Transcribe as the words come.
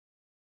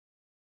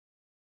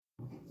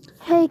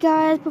Hey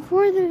guys,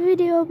 before the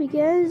video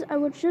begins, I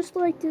would just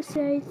like to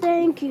say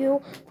thank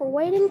you for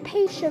waiting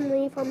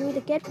patiently for me to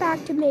get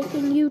back to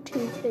making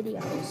YouTube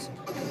videos.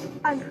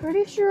 I'm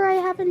pretty sure I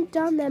haven't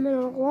done them in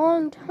a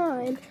long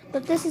time,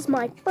 but this is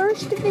my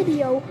first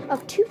video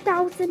of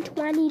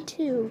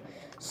 2022.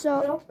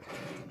 So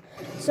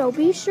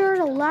be sure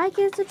to like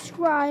and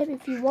subscribe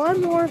if you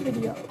want more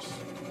videos.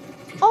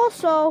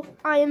 Also,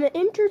 I am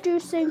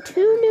introducing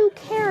 2 new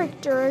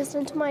characters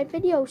into my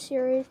video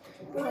series.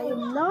 I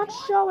am not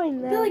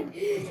showing them. Billy,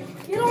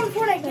 get on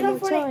Fortnite, get on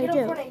Fortnite, get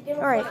on Fortnite, get on Fortnite.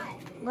 Alright,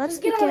 let's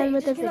begin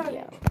with the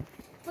video.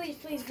 Please.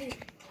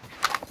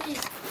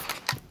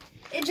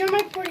 Hey, join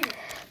my party.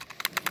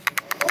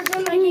 Or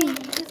join my game,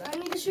 because I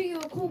need to show you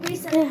a cool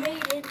base that I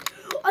made.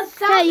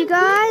 Hey, you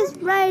guys,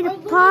 ready to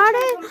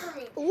party?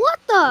 What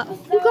the?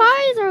 You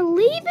guys are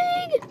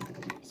leaving?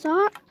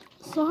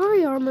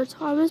 Sorry, Armor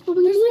Thomas, but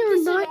we need a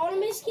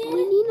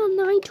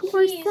night to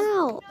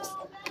ourselves.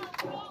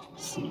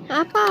 Bye.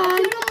 I've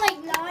done them like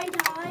 9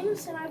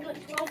 times, and I have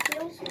like 12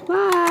 kills.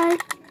 Bye.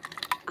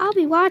 I'll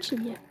be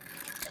watching you.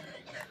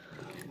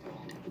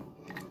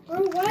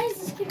 Bro, why is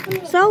this kid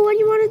coming up? So, what do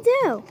you want to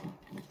do?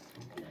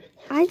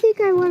 I think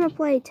I want to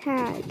play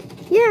tag.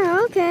 Yeah,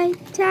 okay.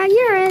 Tag,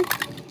 you're in.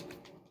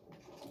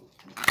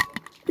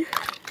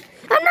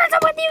 I'm not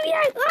done with you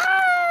yet.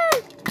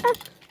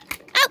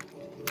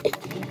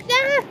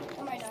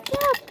 Oh my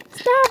God.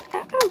 Stop.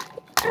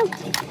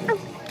 Ow.